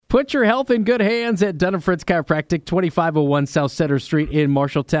Put your health in good hands at Dun & Fritz Chiropractic, 2501 South Center Street in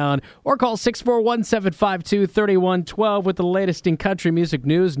Marshalltown, or call 641-752-3112 with the latest in country music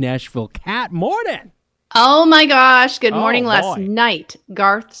news. Nashville Cat Morning. Oh my gosh. Good morning. Oh, Last boy. night,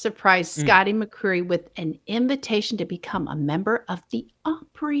 Garth surprised Scotty McCreery with an invitation to become a member of the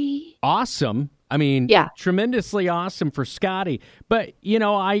Opry. Awesome. I mean, Yeah. tremendously awesome for Scotty. But, you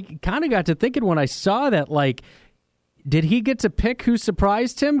know, I kind of got to thinking when I saw that, like, did he get to pick who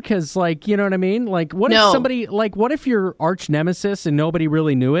surprised him? Because, like, you know what I mean? Like, what if No. somebody, like, what if your arch nemesis and nobody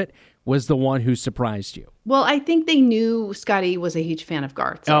really knew it was the one who surprised you? Well, I think they knew Scotty was a huge fan of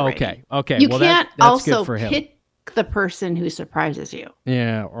Garth's already. Okay. You Well, can't that's also good for him. pick the person who surprises you.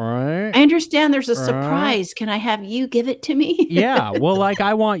 Yeah, all right. I understand there's a surprise. Can I have you give it to me? Yeah, well, like,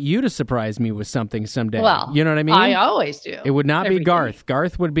 I want you to surprise me with something someday. Well, you know what I mean? I always do. It would not Every be day. Garth.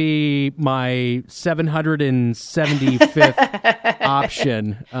 Garth would be my 775th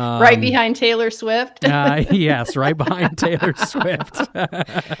option. Right behind Taylor Swift. Yes, right behind Taylor Swift.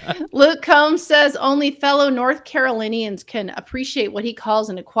 Luke Combs says only fellow North Carolinians can appreciate what he calls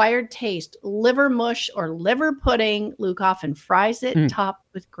an acquired taste, liver mush or liver pudding. Luke often fries it, topped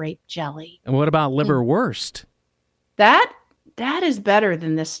with grape jelly. And what about liverwurst? That is better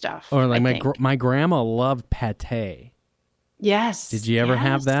than this stuff. Or like I think. my grandma loved pate. Yes. Did you ever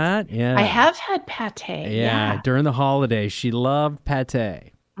have that? Yeah. I have had pate. Yeah, during the holidays, she loved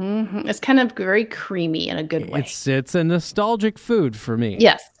pate. Mm-hmm. It's kind of very creamy in a good way. It's a nostalgic food for me.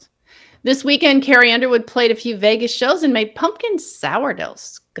 Yes. This weekend, Carrie Underwood played a few Vegas shows and made pumpkin sourdough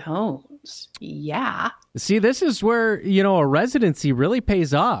scones. Yeah. See, this is where, you know, a residency really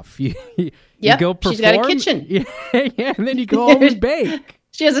pays off. You Yep, go perform. she's got a kitchen. Yeah, and then you go home and bake.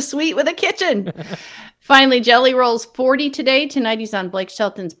 She has a suite with a kitchen. Finally, Jelly Roll's 40 today. Tonight he's on Blake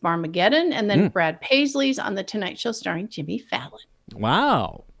Shelton's Barmageddon. And then Brad Paisley's on The Tonight Show starring Jimmy Fallon.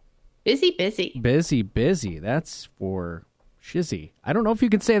 Wow. Busy. Busy. That's for shizzy. I don't know if you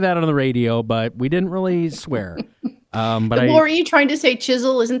can say that on the radio, but we didn't really swear. But Were you trying to say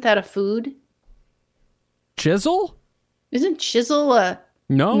chisel? Isn't that a food? Chisel? Isn't chisel a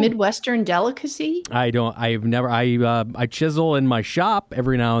No. Midwestern delicacy? I chisel in my shop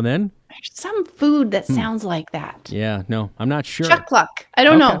every now and then. There's some food that sounds like that. Yeah, no, I'm not sure. Chuckluck. I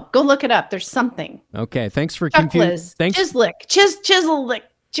don't know. Go look it up. There's something. Okay, thanks for Chuckliz. confusing. Thanks. Chislick. Chisel lick.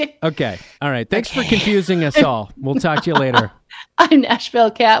 Okay, all right. Thanks for confusing us all. We'll talk to you later. I'm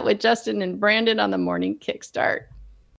Nashville Cat with Justin and Brandon on the Morning Kickstart.